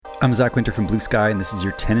I'm Zach Winter from Blue Sky, and this is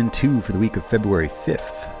your 10 and 2 for the week of February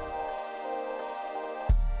 5th.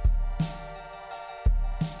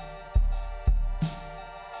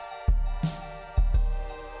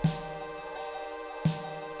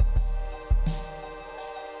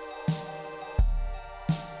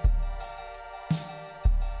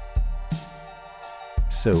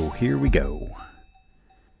 So here we go.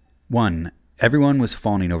 1. Everyone was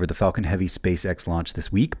fawning over the Falcon Heavy SpaceX launch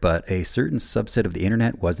this week, but a certain subset of the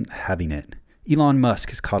internet wasn't having it. Elon Musk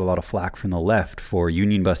has caught a lot of flack from the left for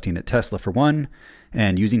union busting at Tesla for one,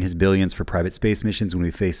 and using his billions for private space missions when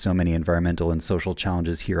we face so many environmental and social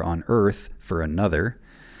challenges here on Earth for another.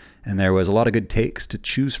 And there was a lot of good takes to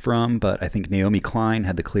choose from, but I think Naomi Klein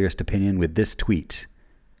had the clearest opinion with this tweet.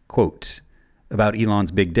 Quote, about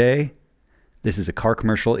Elon's big day, this is a car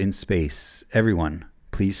commercial in space. Everyone,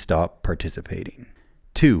 please stop participating.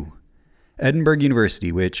 2. Edinburgh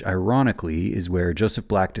University, which ironically is where Joseph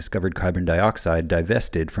Black discovered carbon dioxide,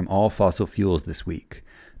 divested from all fossil fuels this week.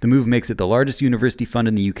 The move makes it the largest university fund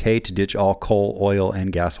in the UK to ditch all coal, oil,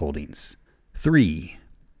 and gas holdings. 3.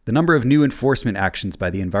 The number of new enforcement actions by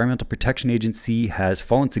the Environmental Protection Agency has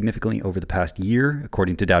fallen significantly over the past year,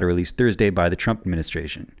 according to data released Thursday by the Trump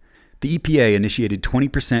administration. The EPA initiated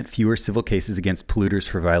 20% fewer civil cases against polluters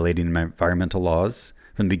for violating environmental laws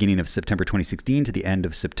from the beginning of September 2016 to the end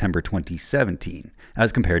of September 2017,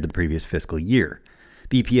 as compared to the previous fiscal year.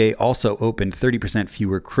 The EPA also opened 30%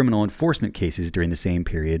 fewer criminal enforcement cases during the same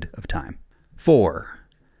period of time. 4.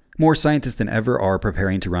 More scientists than ever are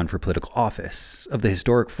preparing to run for political office. Of the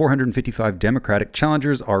historic 455 Democratic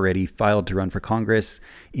challengers already filed to run for Congress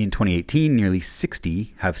in 2018, nearly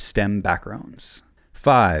 60 have STEM backgrounds.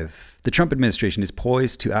 5. The Trump administration is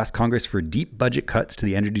poised to ask Congress for deep budget cuts to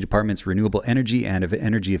the Energy Department's renewable energy and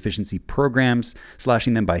energy efficiency programs,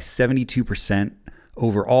 slashing them by 72%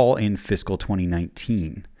 overall in fiscal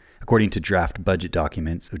 2019, according to draft budget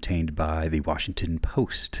documents obtained by the Washington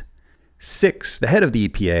Post. 6. The head of the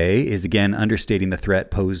EPA is again understating the threat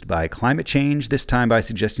posed by climate change, this time by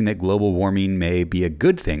suggesting that global warming may be a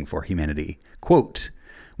good thing for humanity. Quote,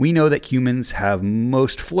 we know that humans have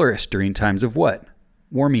most flourished during times of what?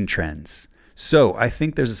 Warming trends. So I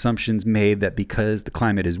think there's assumptions made that because the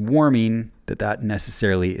climate is warming, that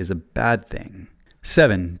necessarily is a bad thing.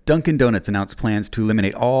 7. Dunkin' Donuts announced plans to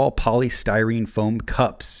eliminate all polystyrene foam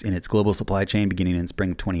cups in its global supply chain beginning in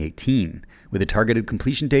spring 2018, with a targeted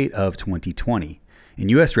completion date of 2020. In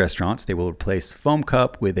U.S. restaurants, they will replace the foam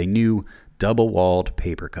cup with a new double-walled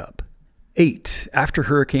paper cup. 8. After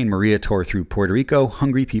Hurricane Maria tore through Puerto Rico,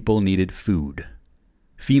 hungry people needed food.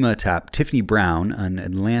 FEMA tapped Tiffany Brown, an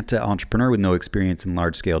Atlanta entrepreneur with no experience in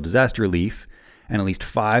large-scale disaster relief, and at least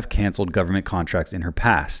 5 canceled government contracts in her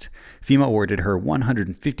past. FEMA awarded her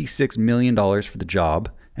 $156 million for the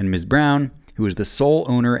job, and Ms. Brown, who was the sole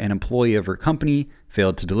owner and employee of her company,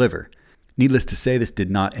 failed to deliver. Needless to say, this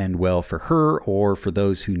did not end well for her or for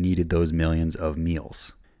those who needed those millions of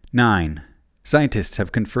meals. 9. Scientists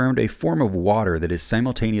have confirmed a form of water that is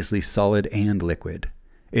simultaneously solid and liquid.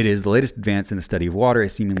 It is the latest advance in the study of water, a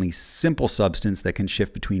seemingly simple substance that can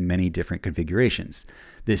shift between many different configurations.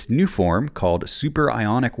 This new form, called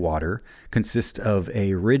superionic water, consists of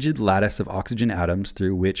a rigid lattice of oxygen atoms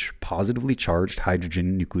through which positively charged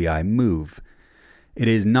hydrogen nuclei move. It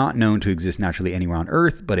is not known to exist naturally anywhere on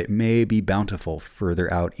Earth, but it may be bountiful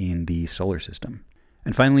further out in the solar system.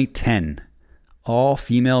 And finally, 10. All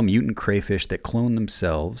female mutant crayfish that clone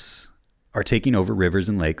themselves are taking over rivers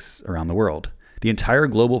and lakes around the world. The entire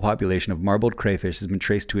global population of marbled crayfish has been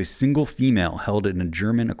traced to a single female held in a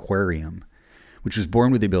German aquarium, which was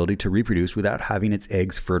born with the ability to reproduce without having its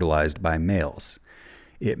eggs fertilized by males.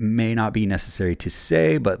 It may not be necessary to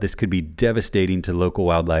say, but this could be devastating to local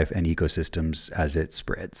wildlife and ecosystems as it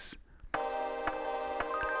spreads.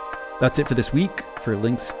 That's it for this week. For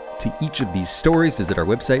links to each of these stories, visit our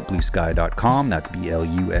website, bluesky.com. That's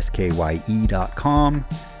BLUSKYE.com,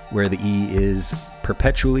 where the E is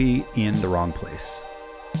perpetually in the wrong place.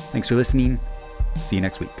 Thanks for listening. See you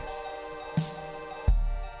next week.